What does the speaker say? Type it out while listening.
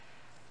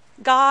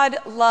God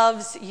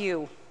loves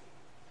you.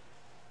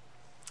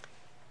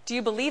 Do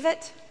you believe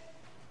it?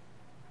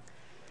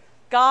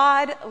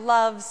 God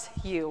loves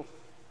you.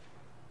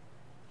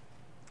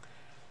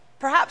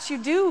 Perhaps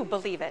you do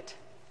believe it.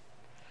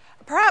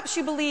 Perhaps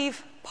you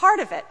believe part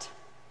of it.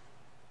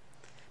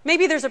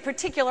 Maybe there's a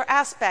particular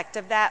aspect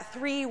of that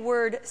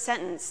 3-word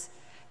sentence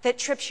that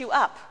trips you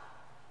up.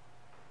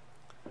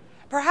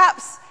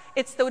 Perhaps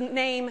it's the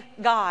name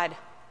God.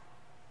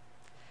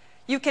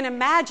 You can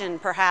imagine,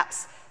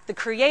 perhaps, the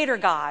Creator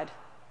God,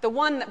 the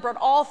one that brought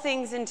all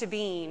things into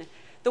being,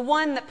 the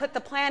one that put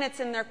the planets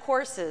in their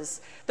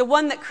courses, the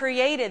one that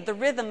created the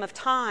rhythm of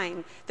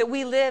time that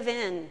we live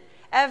in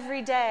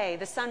every day,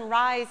 the sun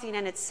rising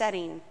and its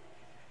setting.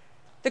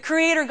 The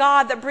Creator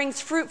God that brings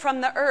fruit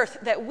from the earth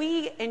that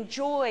we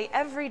enjoy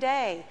every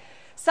day,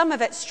 some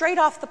of it straight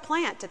off the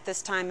plant at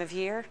this time of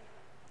year.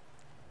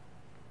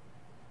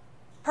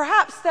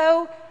 Perhaps,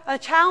 though, a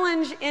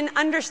challenge in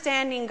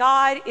understanding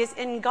God is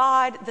in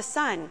God the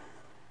Son,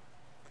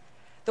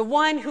 the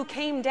one who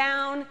came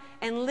down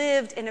and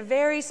lived in a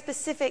very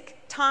specific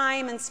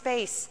time and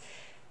space,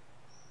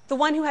 the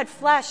one who had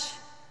flesh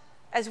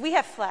as we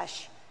have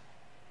flesh,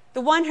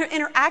 the one who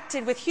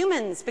interacted with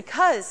humans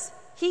because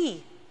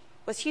he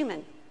was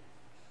human.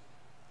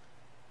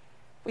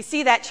 We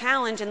see that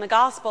challenge in the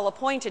gospel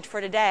appointed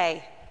for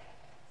today,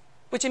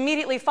 which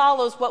immediately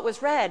follows what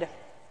was read.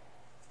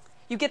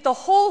 You get the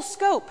whole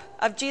scope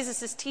of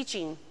Jesus'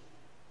 teaching.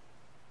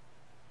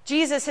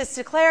 Jesus has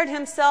declared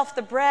himself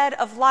the bread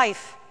of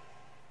life,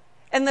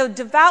 and the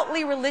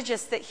devoutly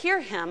religious that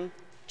hear him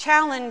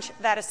challenge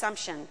that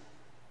assumption.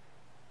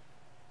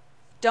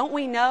 Don't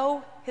we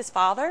know his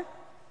Father?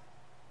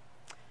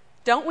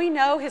 Don't we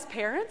know his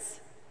parents?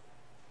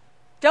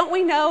 Don't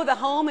we know the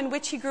home in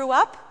which he grew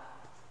up?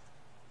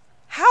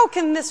 How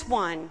can this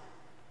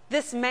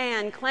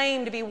man,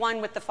 claim to be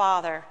one with the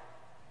Father?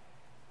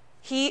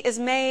 He is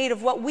made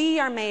of what we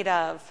are made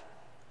of,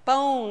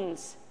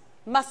 bones,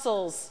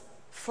 muscles,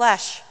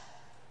 flesh.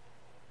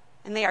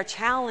 And they are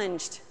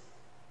challenged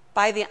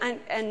by the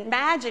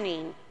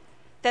imagining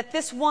that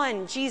this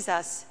one,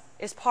 Jesus,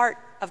 is part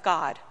of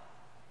God.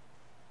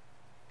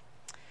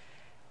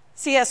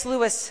 C.S.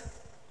 Lewis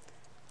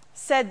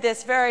said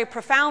this very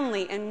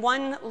profoundly in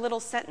one little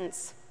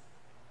sentence.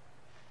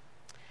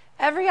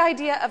 Every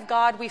idea of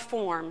God we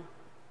form,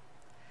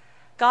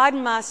 God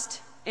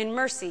must, in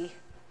mercy,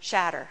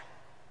 shatter.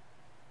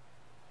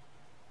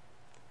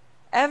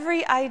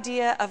 Every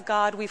idea of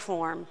God we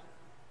form,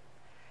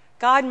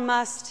 God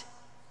must,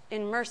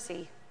 in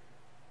mercy,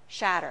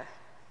 shatter.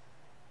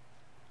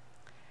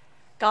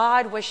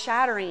 God was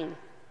shattering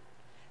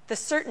the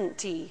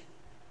certainty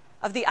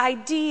of the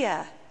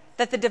idea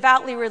that the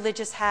devoutly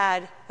religious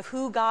had of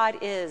who God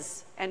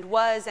is and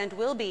was and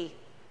will be.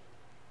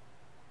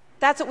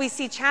 That's what we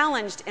see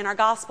challenged in our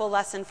gospel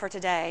lesson for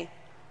today.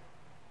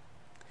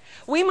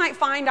 We might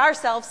find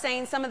ourselves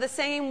saying some of the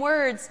same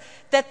words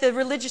that the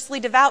religiously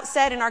devout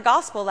said in our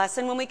gospel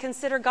lesson when we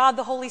consider God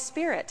the Holy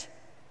Spirit.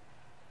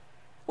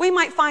 We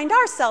might find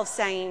ourselves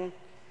saying,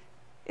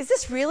 is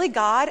this really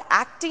God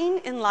acting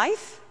in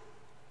life?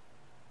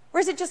 Or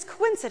is it just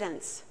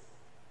coincidence?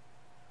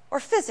 Or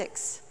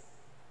physics?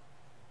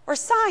 Or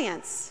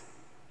science?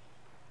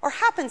 Or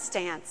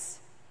happenstance?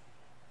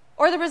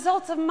 Or the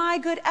results of my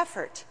good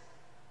effort?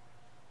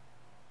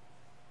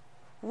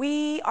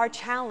 We are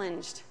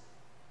challenged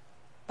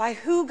by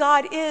who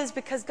God is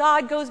because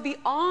God goes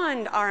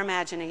beyond our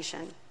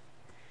imagination.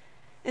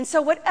 And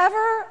so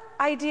whatever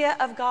idea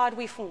of God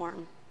we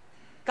form,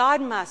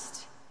 God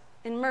must,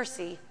 in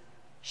mercy,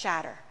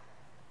 shatter.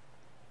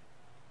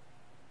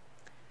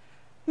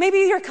 Maybe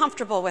you're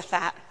comfortable with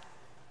that.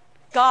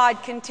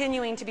 God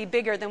continuing to be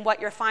bigger than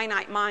what your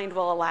finite mind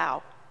will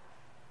allow.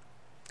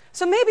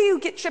 So maybe you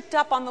get tripped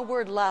up on the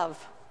word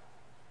love.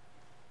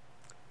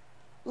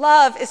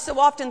 Love is so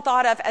often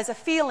thought of as a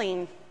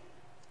feeling,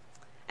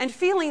 and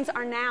feelings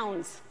are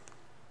nouns.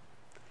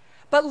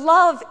 But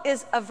love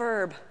is a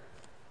verb.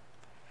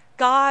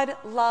 God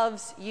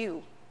loves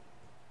you.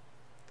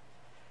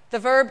 The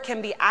verb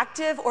can be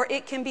active or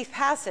it can be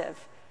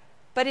passive,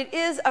 but it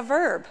is a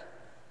verb,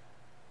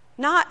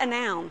 not a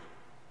noun.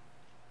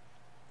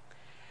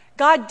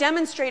 God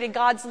demonstrated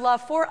God's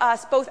love for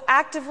us both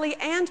actively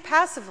and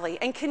passively,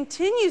 and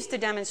continues to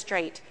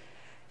demonstrate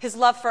his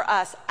love for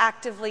us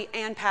actively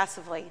and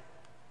passively.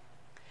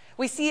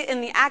 We see it in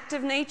the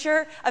active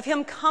nature of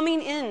him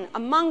coming in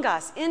among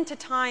us into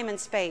time and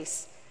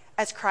space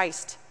as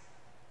Christ.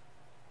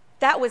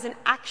 That was an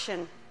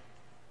action.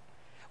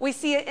 We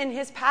see it in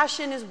his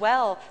passion as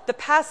well, the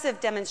passive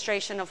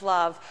demonstration of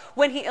love,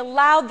 when he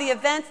allowed the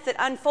events that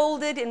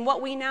unfolded in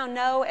what we now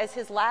know as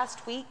his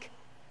last week.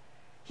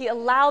 He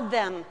allowed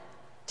them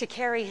to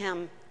carry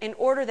him in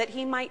order that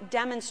he might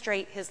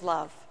demonstrate his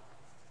love.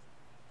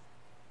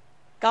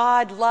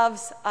 God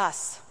loves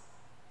us.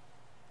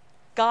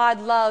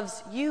 God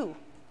loves you,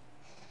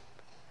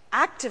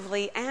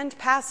 actively and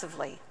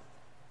passively.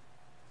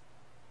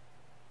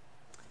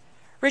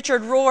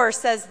 Richard Rohr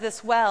says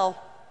this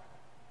well,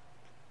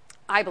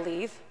 I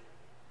believe,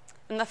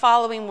 in the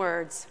following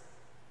words.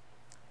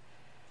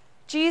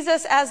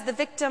 Jesus, as the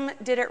victim,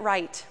 did it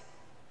right.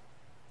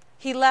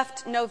 He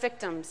left no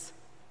victims.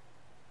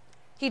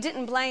 He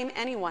didn't blame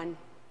anyone.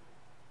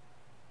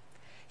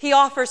 He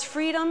offers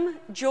freedom,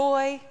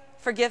 joy,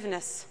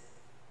 forgiveness.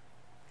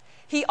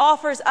 He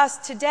offers us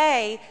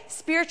today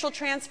spiritual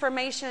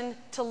transformation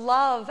to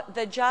love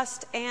the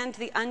just and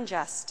the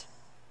unjust.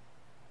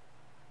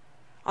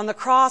 On the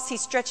cross, he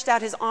stretched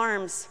out his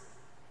arms.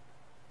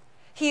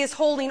 He is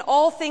holding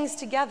all things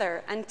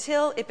together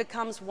until it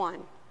becomes one.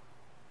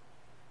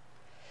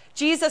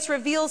 Jesus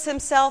reveals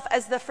himself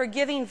as the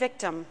forgiving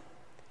victim,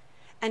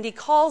 and he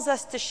calls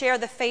us to share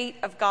the fate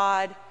of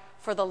God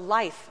for the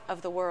life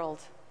of the world.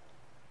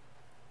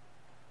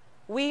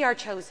 We are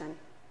chosen.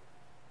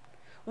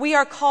 We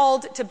are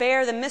called to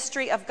bear the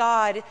mystery of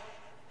God,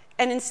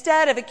 and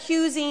instead of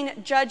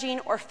accusing, judging,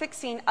 or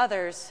fixing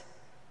others,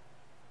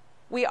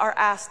 we are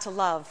asked to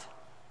love.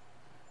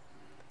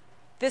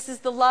 This is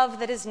the love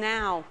that is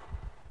now.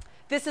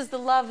 This is the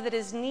love that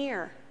is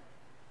near.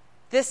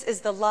 This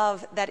is the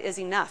love that is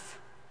enough.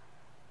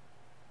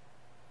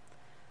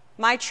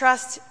 My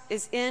trust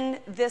is in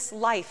this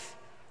life,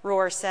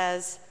 Rohr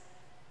says.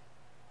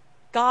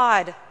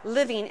 God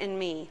living in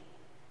me.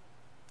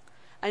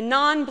 A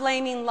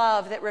non-blaming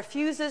love that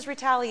refuses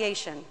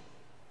retaliation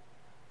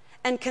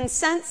and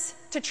consents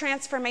to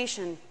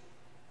transformation,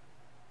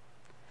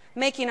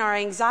 making our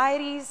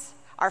anxieties,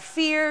 our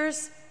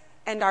fears,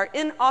 and our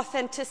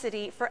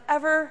inauthenticity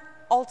forever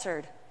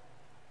altered.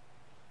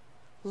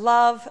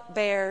 Love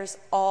bears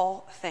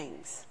all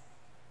things.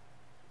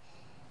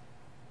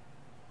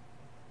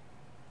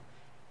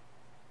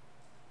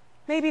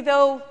 Maybe,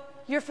 though,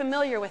 you're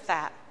familiar with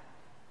that.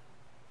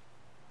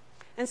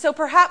 And so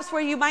perhaps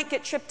where you might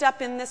get tripped up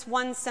in this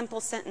one simple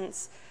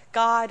sentence,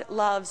 God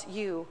loves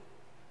you,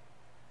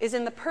 is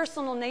in the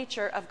personal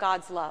nature of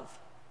God's love.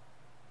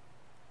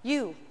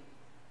 You.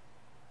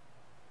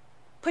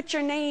 Put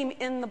your name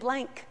in the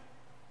blank.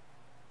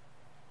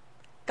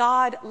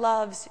 God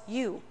loves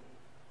you.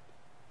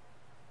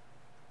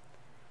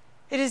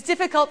 It is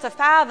difficult to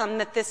fathom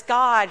that this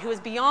God who is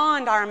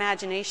beyond our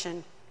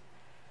imagination,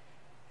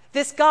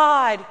 this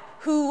God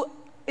who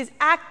is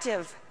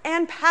active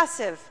and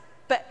passive,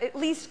 but at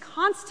least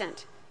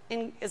constant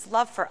in his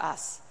love for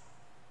us,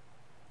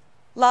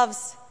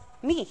 loves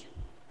me.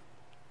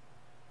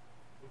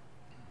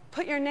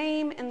 Put your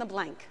name in the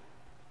blank.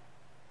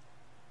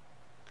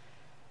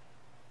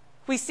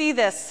 We see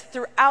this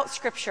throughout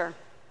Scripture.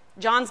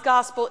 John's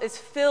Gospel is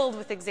filled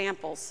with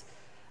examples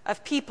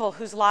of people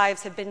whose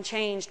lives have been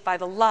changed by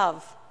the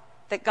love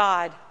that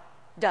God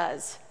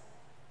does,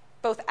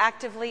 both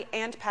actively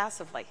and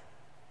passively.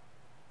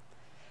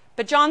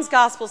 But John's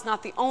Gospel is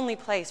not the only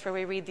place where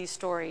we read these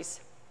stories.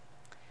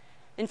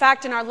 In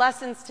fact, in our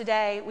lessons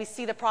today, we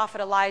see the prophet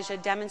Elijah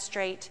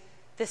demonstrate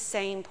this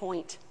same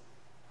point.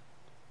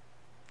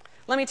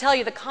 Let me tell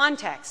you the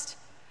context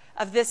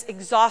of this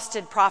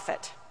exhausted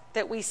prophet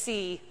that we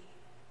see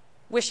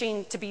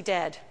wishing to be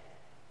dead.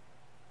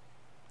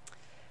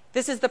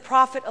 This is the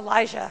prophet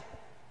Elijah,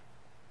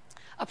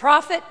 a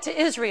prophet to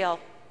Israel.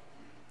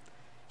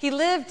 He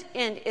lived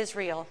in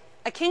Israel,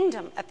 a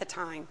kingdom at the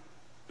time.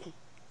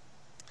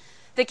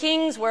 The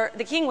king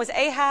was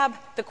Ahab,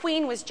 the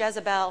queen was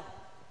Jezebel,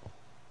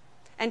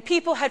 and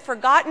people had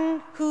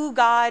forgotten who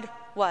God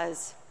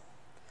was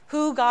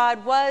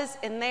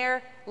in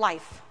their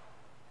life.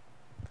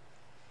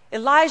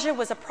 Elijah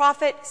was a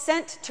prophet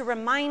sent to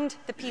remind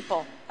the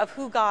people of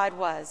who God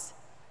was,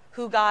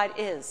 who God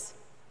is.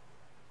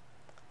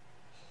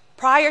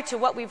 Prior to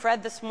what we've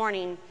read this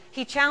morning,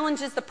 he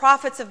challenges the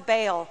prophets of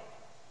Baal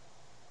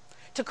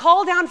to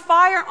call down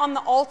fire on the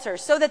altar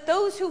so that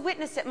those who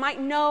witness it might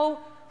know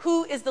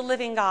who is the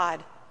living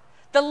God.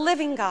 The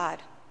living God.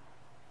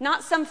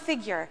 Not some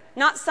figure,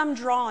 not some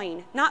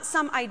drawing, not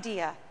some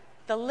idea.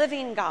 The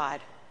living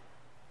God.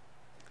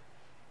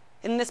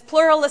 In this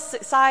pluralist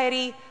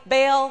society,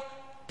 the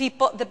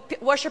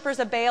worshipers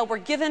of Baal were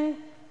given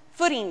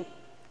footing.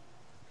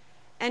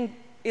 And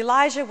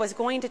Elijah was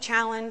going to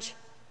challenge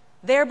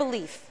their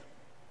belief.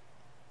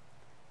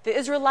 The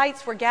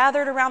Israelites were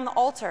gathered around the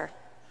altar.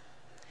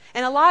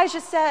 And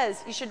Elijah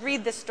says, you should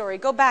read this story,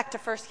 go back to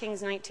 1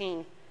 Kings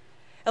 19.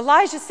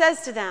 Elijah says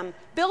to them,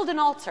 build an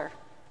altar,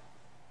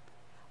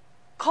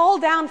 call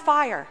down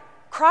fire,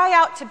 cry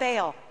out to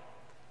Baal,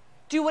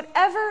 do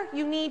whatever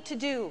you need to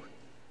do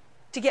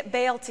to get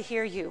Baal to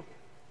hear you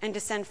and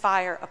to send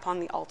fire upon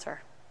the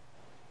altar.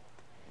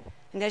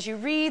 And as you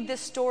read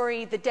this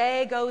story, the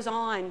day goes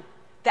on,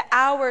 the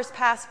hours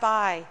pass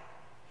by.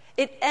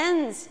 It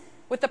ends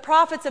with the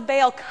prophets of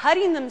Baal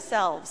cutting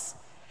themselves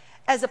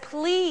as a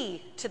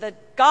plea to the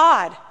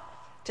God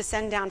to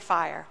send down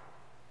fire.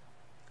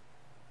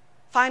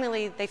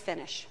 Finally, they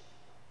finish.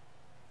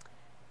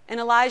 And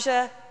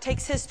Elijah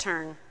takes his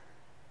turn.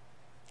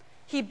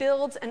 He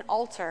builds an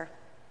altar.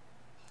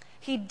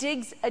 He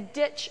digs a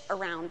ditch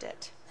around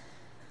it.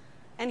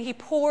 And he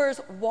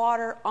pours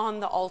water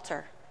on the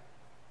altar.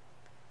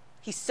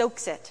 He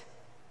soaks it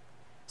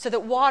so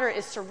that water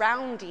is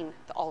surrounding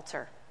the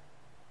altar.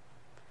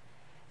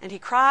 And he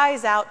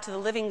cries out to the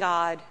living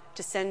God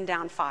to send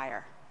down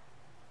fire.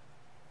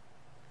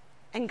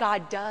 And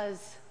God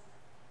does.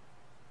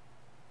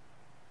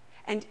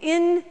 And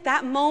in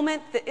that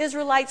moment, the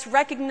Israelites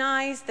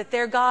recognize that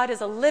their God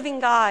is a living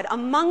God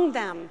among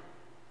them,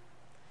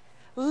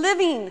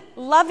 living,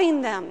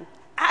 loving them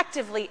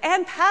actively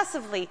and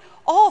passively,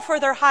 all for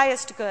their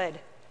highest good.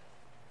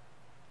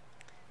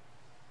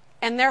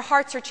 And their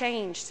hearts are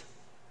changed.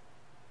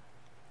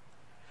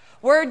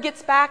 Word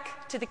gets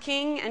back to the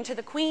king and to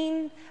the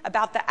queen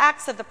about the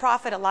acts of the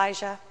prophet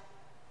Elijah.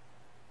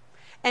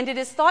 And it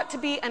is thought to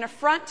be an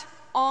affront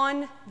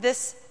on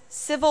this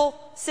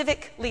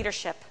civic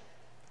leadership.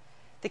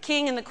 The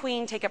king and the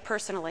queen take it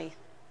personally.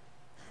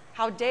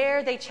 How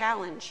dare they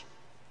challenge?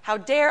 How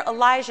dare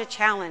Elijah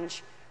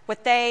challenge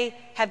what they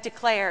have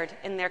declared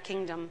in their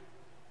kingdom?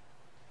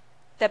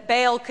 That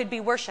Baal could be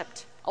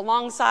worshipped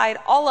alongside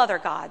all other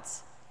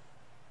gods.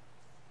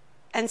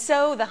 And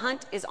so the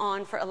hunt is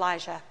on for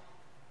Elijah.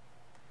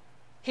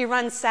 He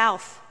runs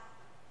south.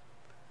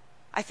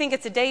 I think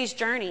it's a day's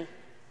journey.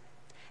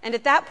 And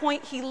at that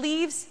point, he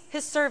leaves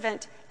his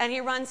servant and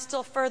he runs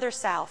still further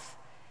south.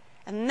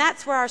 And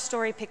that's where our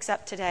story picks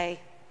up today.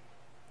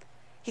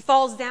 He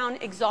falls down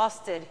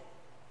exhausted,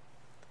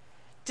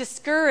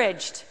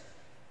 discouraged,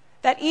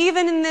 that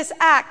even in this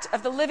act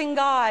of the living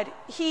God,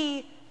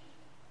 he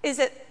is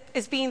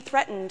being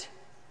threatened,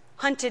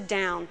 hunted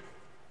down.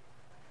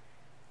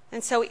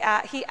 And so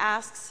he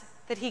asks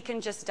that he can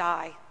just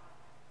die.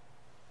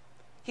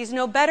 He's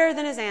no better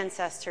than his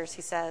ancestors,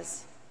 he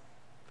says.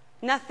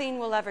 Nothing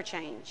will ever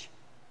change.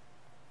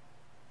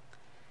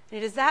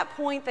 And it is that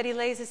point that he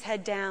lays his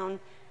head down,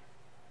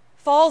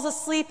 falls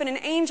asleep, and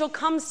an angel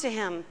comes to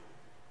him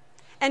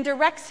and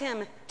directs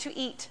him to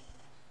eat.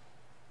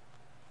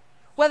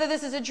 Whether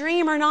this is a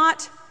dream or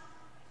not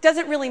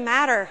doesn't really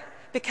matter,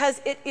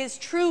 because it is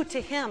true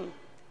to him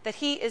that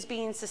he is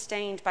being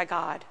sustained by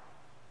God.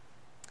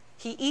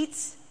 He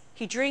eats,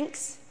 he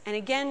drinks, and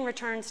again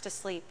returns to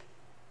sleep.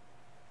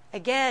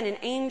 Again, an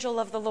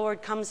angel of the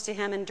Lord comes to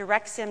him and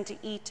directs him to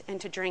eat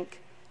and to drink.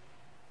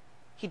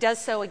 He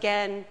does so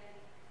again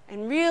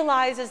and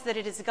realizes that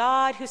it is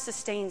God who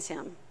sustains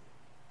him.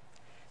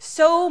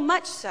 So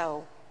much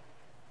so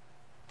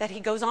that he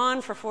goes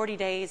on for 40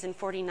 days and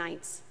 40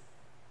 nights.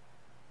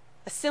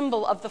 A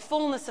symbol of the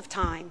fullness of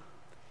time.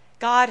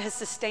 God has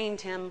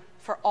sustained him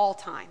for all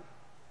time.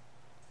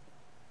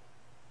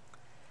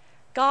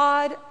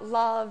 God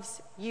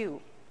loves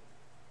you.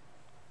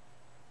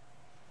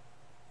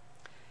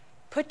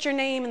 Put your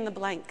name in the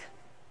blank.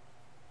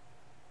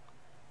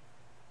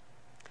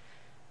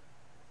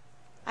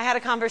 I had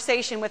a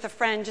conversation with a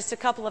friend just a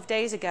couple of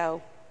days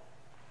ago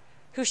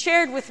who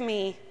shared with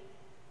me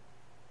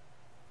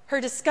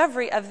her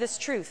discovery of this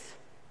truth.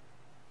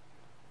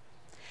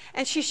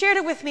 And she shared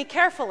it with me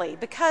carefully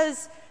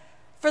because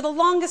for the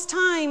longest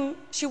time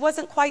she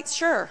wasn't quite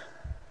sure.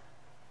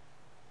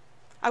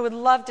 I would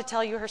love to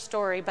tell you her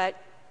story,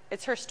 but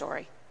it's her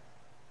story.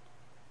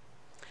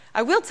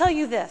 I will tell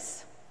you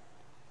this.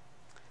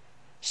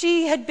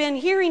 She had been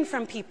hearing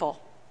from people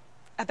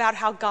about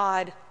how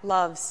God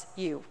loves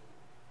you,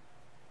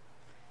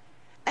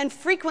 and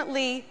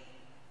frequently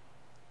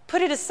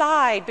put it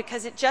aside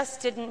because it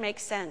just didn't make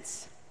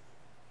sense.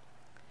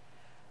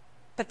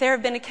 But there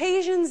have been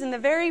occasions in the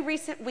very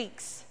recent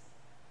weeks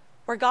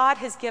where God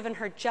has given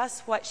her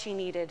just what she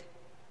needed,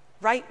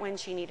 right when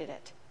she needed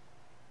it.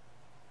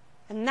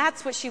 And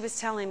that's what she was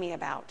telling me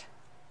about.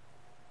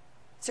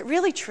 Is it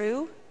really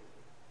true?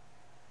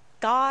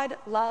 God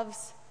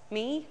loves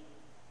me?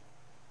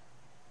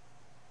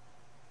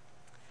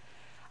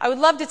 I would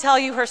love to tell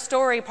you her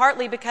story,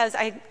 partly because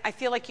I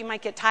feel like you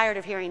might get tired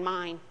of hearing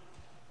mine.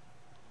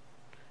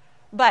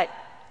 But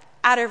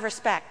out of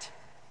respect,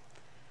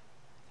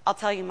 I'll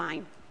tell you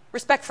mine.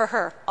 Respect for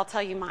her, I'll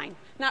tell you mine.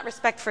 Not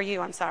respect for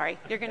you, I'm sorry.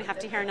 You're going to have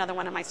to hear another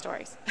one of my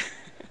stories.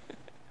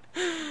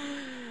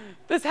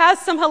 This has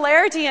some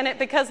hilarity in it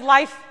because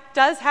life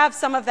does have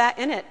some of that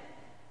in it.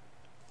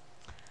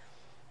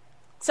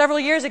 Several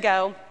years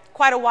ago,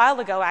 quite a while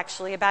ago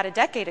actually, about a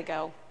decade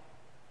ago,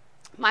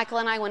 Michael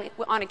and I went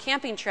on a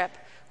camping trip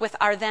with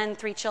our then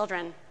 3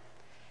 children.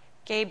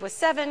 Gabe was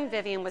 7,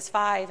 Vivian was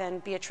 5,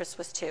 and Beatrice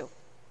was 2.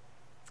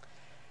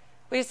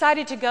 We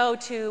decided to go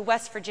to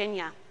West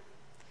Virginia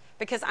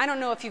because I don't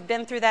know if you've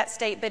been through that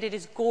state, but it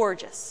is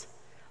gorgeous.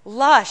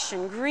 Lush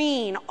and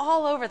green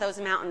all over those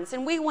mountains,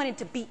 and we wanted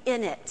to be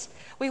in it.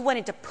 We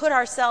wanted to put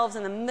ourselves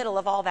in the middle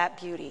of all that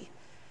beauty.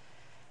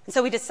 And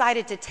so we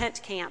decided to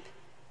tent camp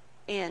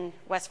in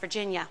West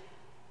Virginia.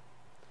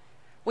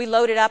 We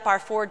loaded up our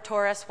Ford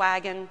Taurus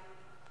wagon,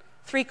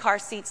 3 car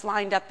seats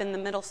lined up in the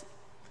middle.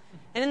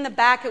 And in the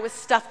back, it was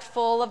stuffed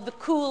full of the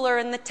cooler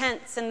and the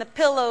tents and the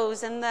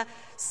pillows and the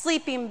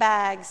sleeping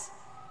bags.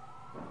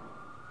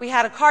 We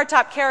had a car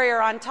top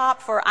carrier on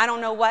top for I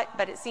don't know what,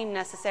 but it seemed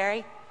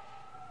necessary.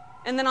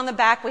 And then on the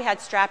back, we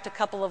had strapped a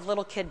couple of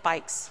little kid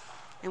bikes.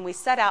 And we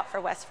set out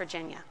for West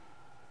Virginia.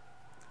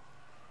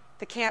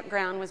 The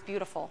campground was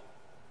beautiful.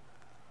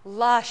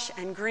 Lush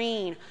and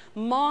green,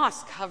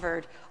 moss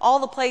covered, all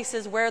the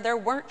places where there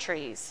weren't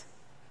trees.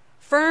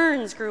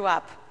 Ferns grew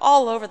up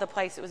all over the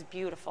place. It was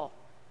beautiful.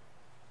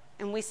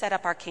 and we set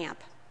up our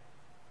camp.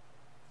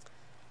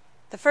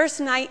 The first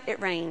night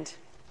it rained.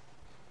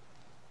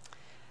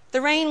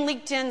 The rain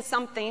leaked in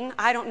something,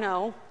 I don't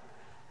know,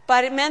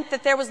 but it meant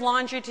that there was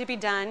laundry to be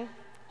done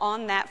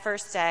on that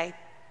first day.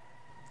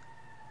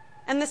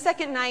 And the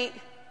second night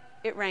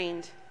it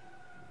rained.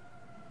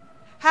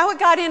 How it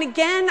got in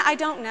again, I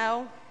don't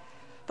know.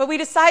 But we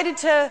decided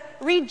to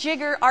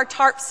rejigger our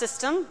tarp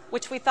system,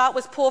 which we thought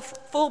was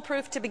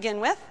foolproof to begin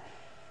with,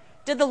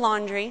 did the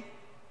laundry.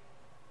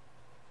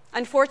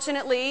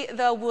 Unfortunately,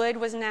 the wood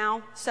was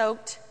now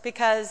soaked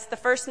because the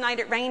first night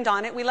it rained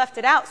on it. We left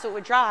it out so it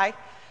would dry,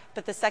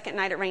 but the second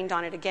night it rained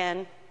on it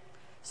again.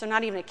 So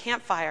not even a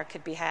campfire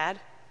could be had.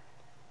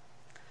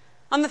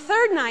 On the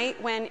third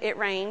night when it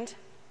rained,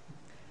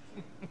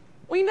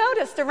 we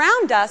noticed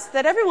around us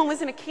that everyone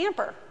was in a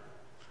camper.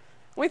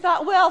 We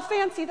thought, well,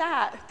 fancy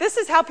that. This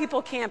is how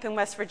people camp in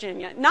West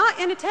Virginia, not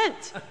in a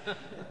tent.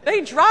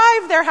 They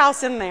drive their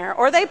house in there,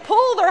 or they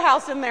pull their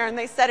house in there and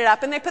they set it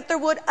up and they put their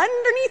wood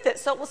underneath it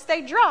so it will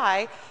stay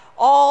dry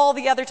all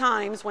the other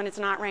times when it's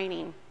not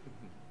raining.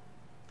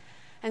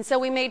 And so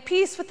we made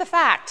peace with the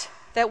fact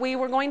that we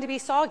were going to be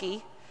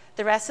soggy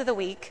the rest of the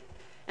week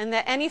and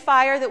that any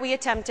fire that we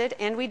attempted,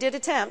 and we did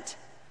attempt,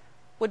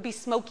 would be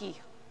smoky.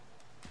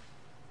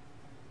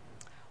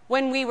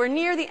 When we were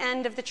near the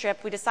end of the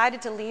trip, we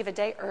decided to leave a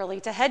day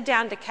early to head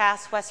down to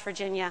Cass, West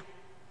Virginia,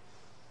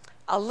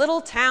 a little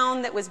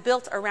town that was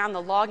built around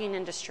the logging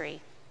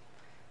industry.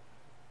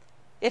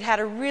 It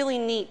had a really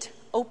neat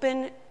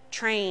open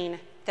train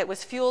that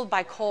was fueled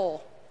by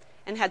coal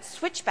and had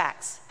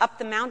switchbacks up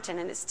the mountain,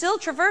 and it still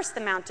traversed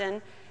the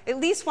mountain at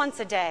least once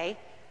a day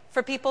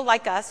for people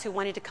like us who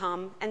wanted to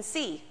come and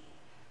see.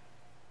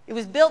 It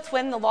was built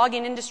when the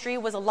logging industry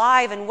was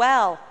alive and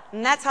well,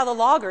 and that's how the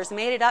loggers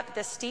made it up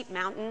this steep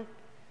mountain.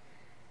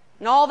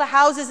 And all the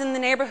houses in the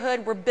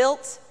neighborhood were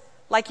built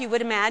like you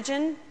would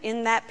imagine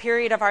in that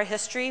period of our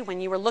history when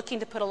you were looking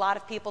to put a lot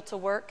of people to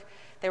work.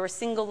 There were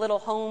single little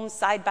homes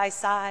side by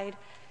side.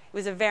 It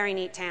was a very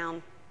neat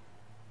town.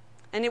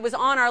 And it was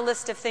on our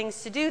list of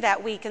things to do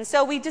that week. And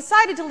so we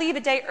decided to leave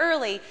a day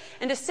early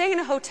and to stay in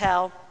a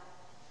hotel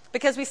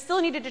because we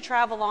still needed to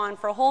travel on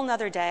for a whole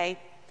nother day.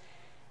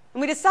 And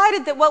we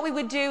decided that what we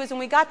would do is when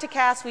we got to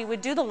Cass, we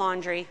would do the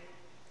laundry,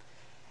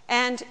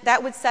 and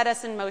that would set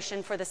us in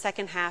motion for the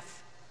second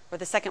half or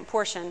the second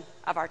portion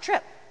of our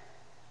trip.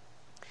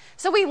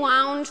 So we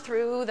wound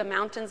through the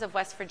mountains of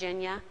West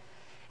Virginia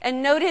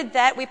and noted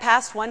that we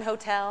passed one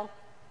hotel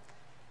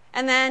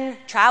and then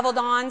traveled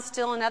on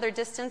still another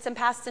distance and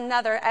passed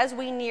another as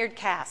we neared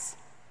Cass.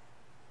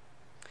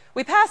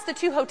 We passed the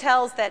two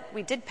hotels that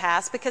we did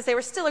pass because they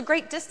were still a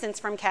great distance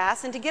from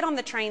Cass, and to get on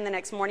the train the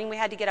next morning, we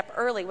had to get up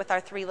early with our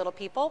 3 little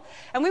people,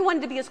 and we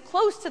wanted to be as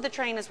close to the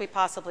train as we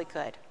possibly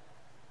could.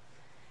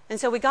 And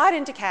so we got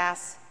into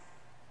Cass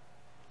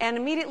and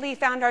immediately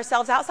found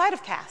ourselves outside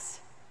of Cass.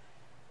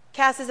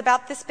 Cass is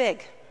about this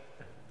big,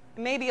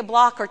 maybe a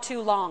block or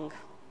 2 long.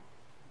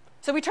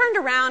 So we turned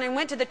around and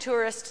went to the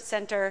tourist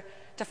center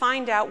to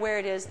find out where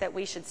it is that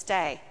we should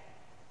stay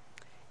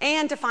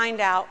and to find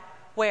out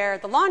where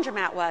the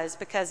laundromat was,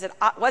 because it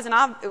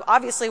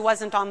obviously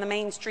wasn't on the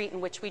main street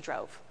in which we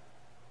drove.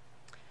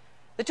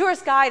 The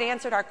tourist guide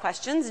answered our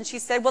questions, and she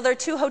said, well, there are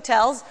 2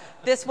 hotels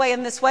this way,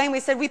 and we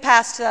said, we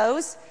passed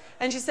those.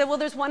 And she said, well,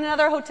 there's one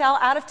other hotel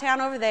out of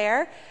town over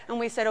there, and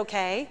we said,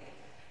 okay.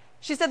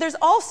 She said, there's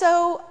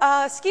also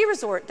a ski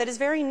resort that is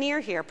very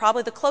near here,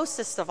 probably the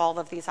closest of all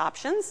of these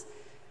options,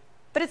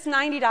 but it's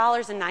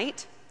 $90 a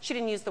night. She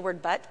didn't use the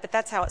word but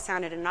that's how it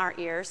sounded in our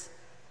ears.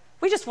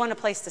 We just want a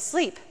place to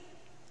sleep.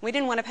 We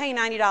didn't want to pay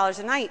 $90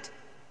 a night,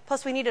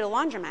 plus we needed a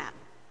laundromat.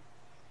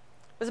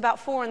 It was about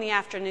 4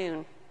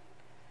 p.m.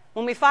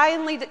 when we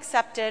finally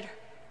accepted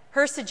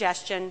her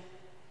suggestion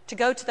to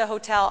go to the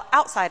hotel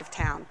outside of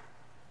town.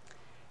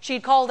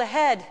 She'd called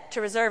ahead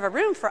to reserve a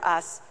room for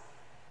us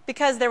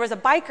because there was a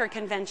biker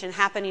convention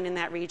happening in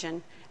that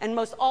region, and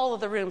most all of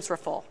the rooms were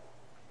full.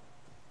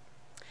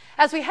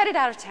 As we headed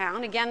out of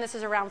town, again, this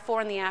is around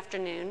 4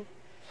 p.m,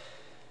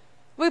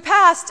 we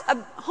passed a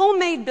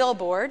homemade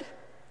billboard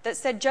that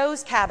said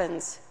Joe's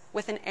Cabins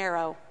with an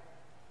arrow.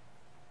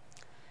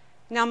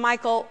 Now,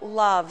 Michael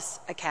loves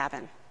a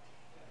cabin.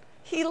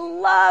 He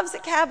loves a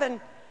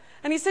cabin.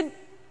 And he said,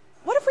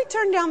 what if we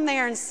turn down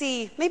there and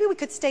see, maybe we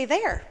could stay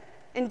there?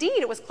 Indeed,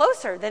 it was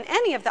closer than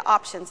any of the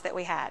options that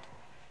we had.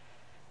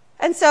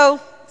 And so,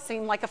 it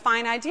seemed like a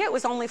fine idea. It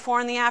was only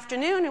 4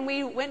 p.m, and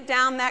we went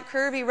down that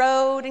curvy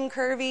road and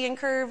curvy and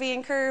curvy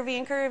and curvy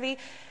and curvy,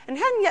 and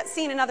hadn't yet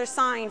seen another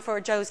sign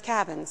for Joe's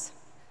Cabins.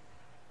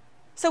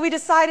 So we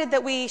decided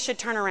that we should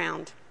turn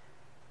around.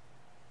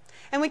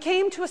 And we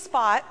came to a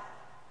spot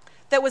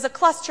that was a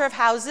cluster of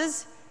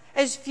houses.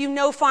 As if you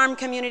know farm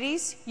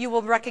communities, you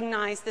will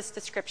recognize this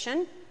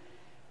description.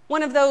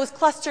 One of those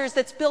clusters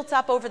that's built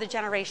up over the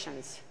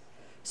generations.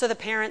 So the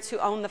parents who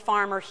own the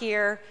farm are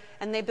here,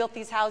 and they built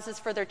these houses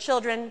for their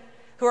children,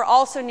 who are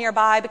also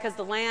nearby because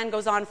the land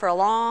goes on for a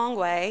long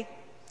way.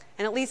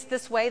 And at least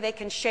this way they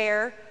can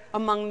share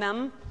among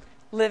them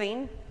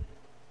living.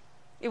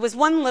 It was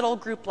one little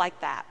group like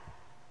that.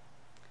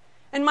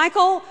 And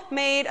Michael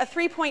made a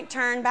 3-point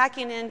turn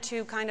backing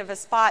into kind of a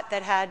spot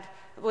that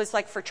was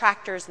like for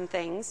tractors and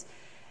things,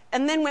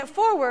 and then went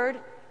forward,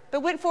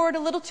 but went forward a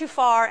little too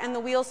far, and the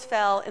wheels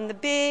fell in the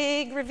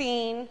big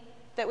ravine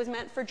that was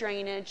meant for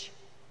drainage,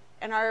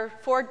 and our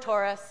Ford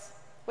Taurus,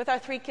 with our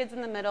 3 kids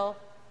in the middle,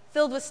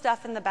 filled with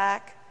stuff in the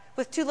back,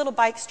 with 2 little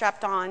bikes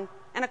strapped on,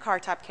 and a car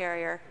top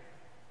carrier,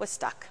 was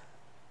stuck.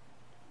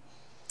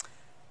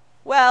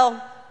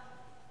 Well,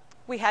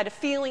 we had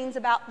feelings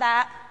about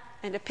that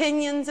and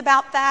opinions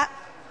about that.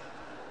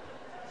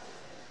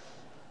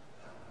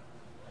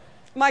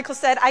 Michael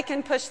said, I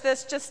can push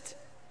this, just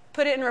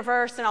put it in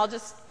reverse and I'll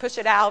just push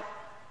it out.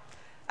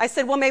 I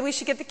said, well, maybe we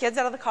should get the kids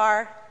out of the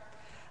car.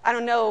 I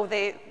don't know,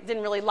 they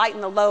didn't really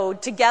lighten the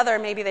load. Together,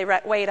 maybe they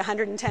weighed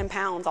 110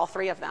 pounds, all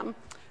 3 of them.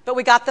 But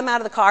we got them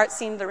out of the car. It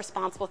seemed the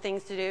responsible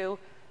things to do.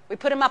 We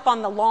put them up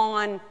on the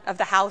lawn of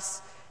the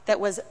house that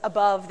was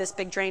above this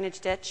big drainage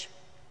ditch.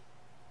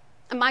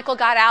 And Michael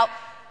got out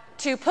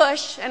to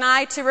push and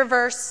I to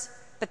reverse,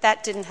 but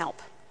that didn't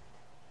help.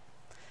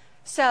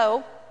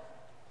 So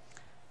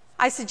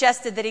I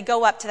suggested that he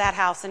go up to that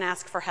house and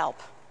ask for help.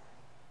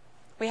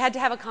 We had to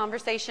have a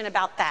conversation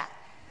about that.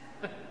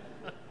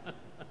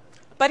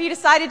 But he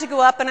decided to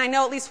go up, and I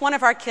know at least one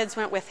of our kids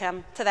went with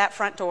him to that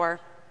front door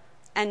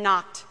and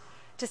knocked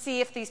to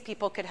see if these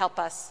people could help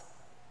us.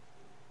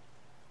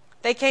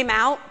 They came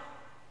out,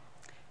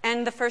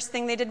 and the first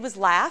thing they did was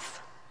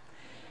laugh.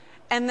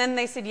 And then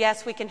they said,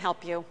 yes, we can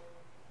help you.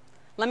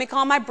 Let me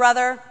call my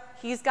brother.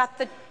 He's got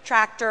the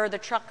tractor, the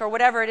truck, or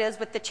whatever it is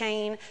with the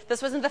chain.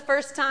 This wasn't the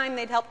first time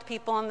they'd helped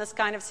people in this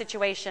kind of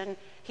situation.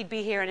 He'd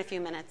be here in a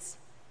few minutes.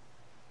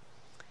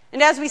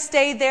 And as we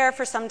stayed there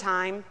for some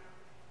time,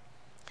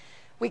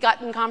 we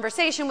got in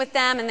conversation with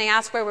them, and they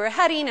asked where we were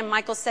heading, and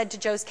Michael said to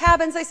Joe's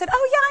cabins. I said,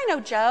 oh, yeah, I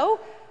know Joe.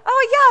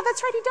 Oh, yeah,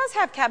 that's right, he does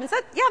have cabins.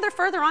 Yeah, they're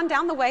further on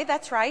down the way,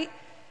 that's right.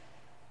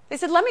 They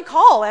said, let me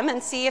call him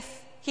and see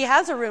if he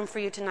has a room for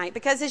you tonight,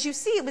 because as you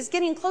see, it was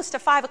getting close to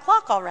 5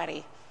 o'clock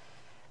already.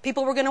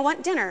 People were going to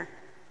want dinner,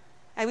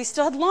 and we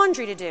still had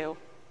laundry to do,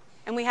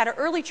 and we had an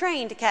early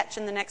train to catch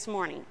in the next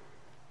morning.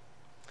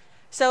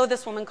 So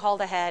this woman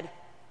called ahead.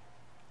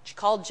 She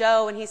called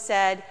Joe, and he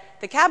said,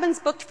 the cabin's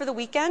booked for the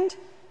weekend,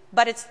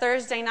 but it's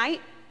Thursday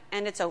night,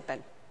 and it's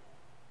open.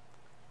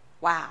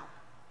 Wow.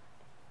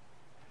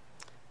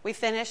 We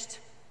finished,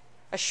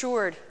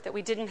 assured that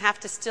we didn't have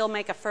to still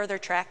make a further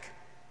trek.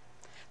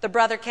 The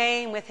brother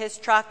came with his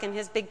truck and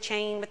his big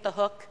chain with the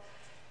hook.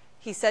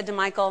 He said to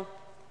Michael,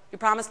 you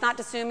promise not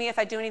to sue me if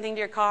I do anything to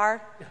your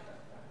car?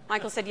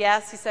 Michael said,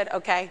 yes. He said,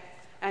 okay.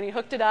 And he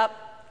hooked it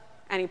up,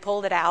 and he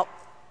pulled it out.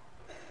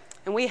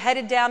 And we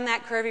headed down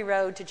that curvy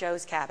road to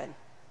Joe's cabin.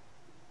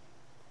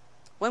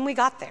 When we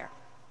got there,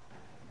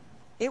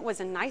 it was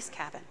a nice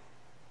cabin.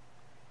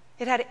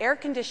 It had air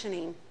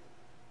conditioning.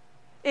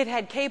 It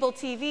had cable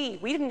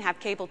TV. We didn't have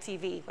cable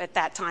TV at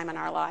that time in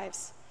our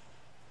lives.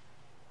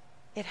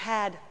 It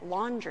had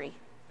laundry.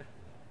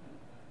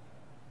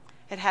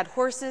 It had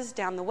horses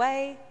down the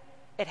way.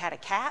 It had a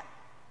cat.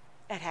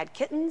 It had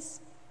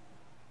kittens.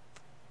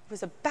 It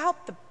was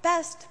about the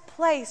best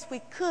place we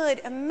could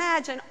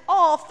imagine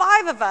all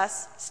 5 of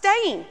us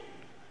staying.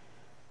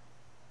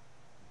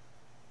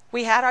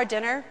 We had our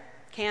dinner,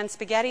 canned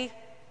spaghetti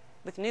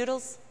with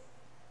noodles,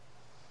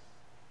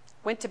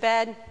 went to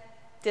bed,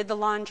 did the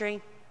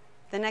laundry.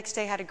 The next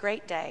day had a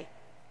great day.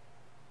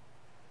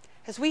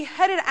 As we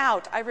headed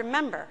out, I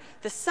remember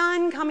the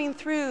sun coming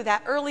through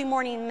that early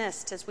morning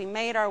mist as we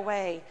made our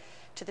way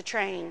to the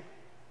train.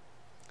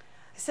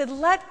 I said,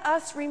 let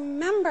us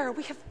remember,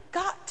 we have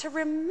got to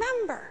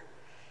remember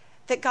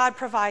that God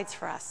provides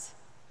for us.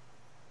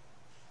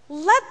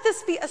 Let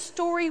this be a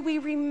story we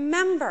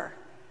remember,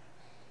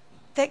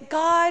 that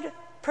God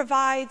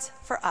provides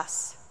for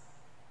us.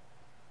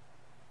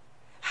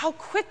 How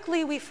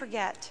quickly we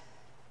forget,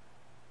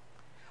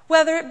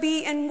 whether it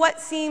be in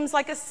what seems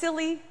like a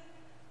silly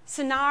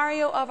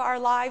scenario of our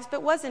lives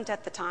but wasn't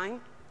at the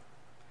time,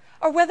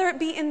 or whether it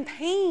be in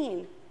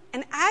pain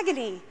and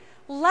agony,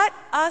 let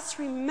us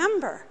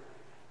remember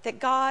that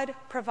God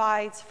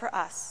provides for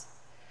us,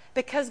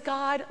 because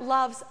God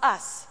loves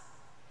us.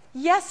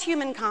 Yes,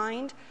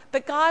 humankind,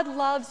 but God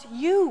loves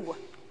you.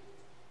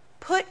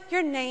 Put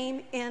your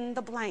name in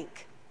the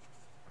blank.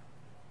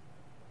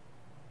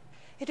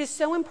 It is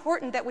so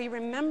important that we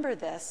remember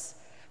this,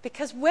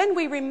 because when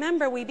we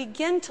remember, we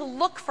begin to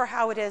look for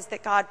how it is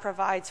that God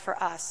provides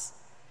for us.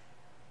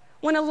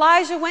 When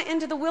Elijah went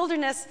into the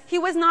wilderness, he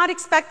was not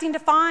expecting to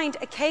find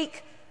a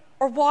cake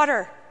or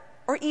water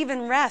or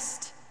even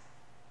rest.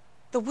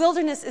 The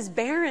wilderness is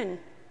barren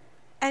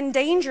and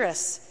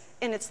dangerous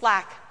in its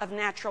lack of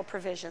natural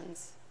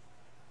provisions.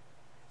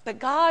 But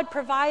God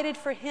provided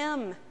for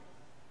him.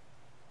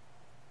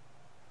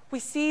 We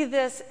see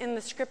this in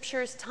the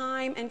scriptures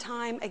time and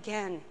time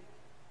again.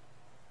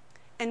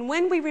 And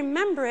when we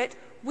remember it,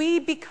 we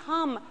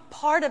become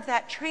part of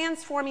that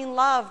transforming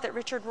love that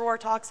Richard Rohr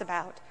talks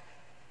about.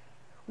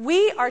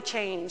 We are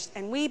changed,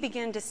 and we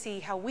begin to see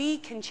how we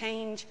can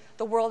change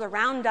the world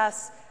around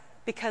us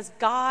because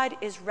God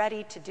is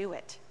ready to do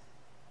it.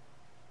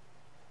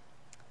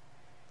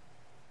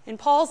 In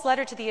Paul's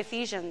letter to the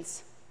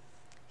Ephesians,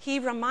 he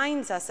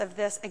reminds us of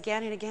this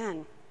again and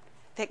again,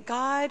 that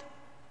God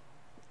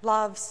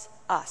loves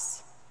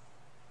us.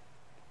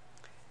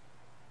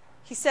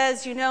 He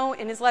says,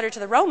 in his letter to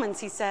the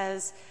Romans, he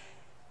says,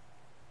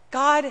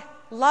 God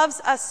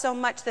loves us so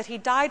much that he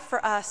died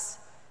for us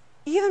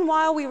even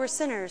while we were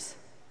sinners.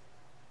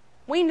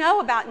 We know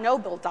about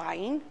noble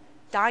dying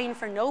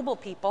for noble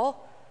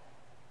people,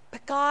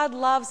 but God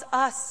loves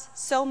us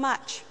so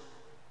much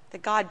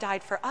that God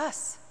died for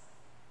us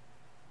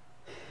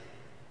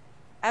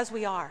as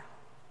we are.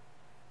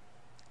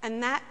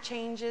 And that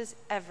changes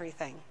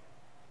everything.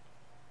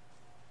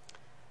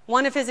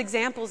 One of his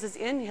examples is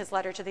in his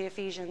letter to the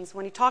Ephesians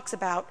when he talks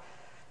about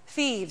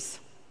thieves.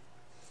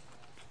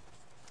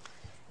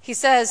 He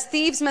says,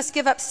 thieves must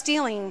give up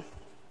stealing.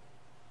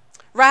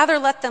 Rather,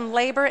 let them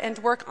labor and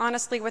work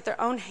honestly with their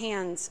own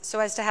hands so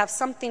as to have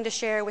something to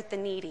share with the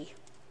needy.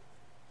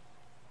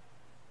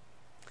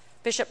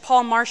 Bishop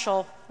Paul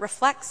Marshall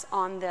reflects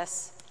on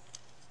this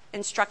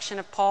instruction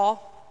of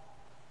Paul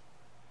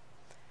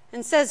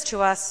and says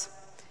to us,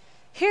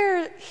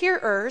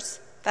 hearers,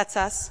 that's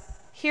us,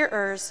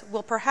 hearers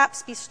will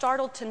perhaps be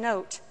startled to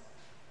note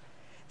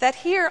that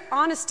here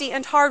honesty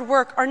and hard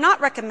work are not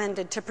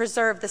recommended to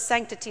preserve the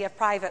sanctity of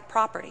private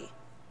property.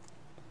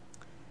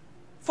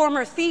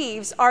 Former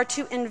thieves are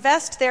to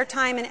invest their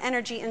time and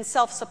energy in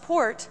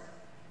self-support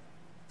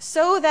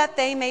so that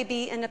they may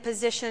be in a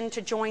position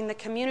to join the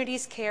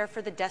community's care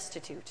for the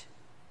destitute.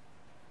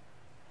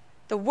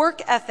 The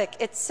work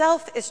ethic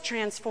itself is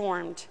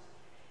transformed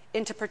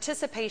into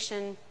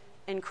participation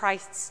in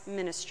Christ's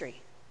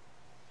ministry.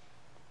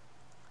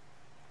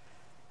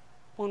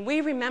 When we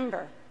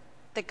remember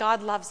that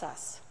God loves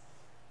us,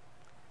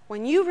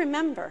 when you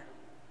remember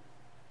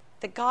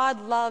that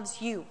God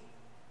loves you,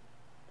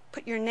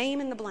 put your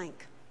name in the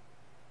blank,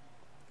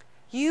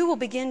 you will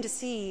begin to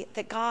see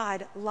that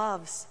God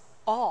loves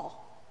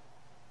all.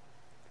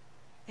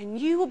 And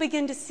you will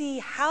begin to see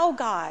how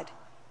God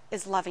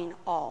is loving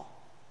all.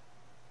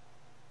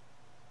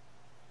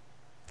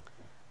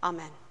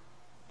 Amen.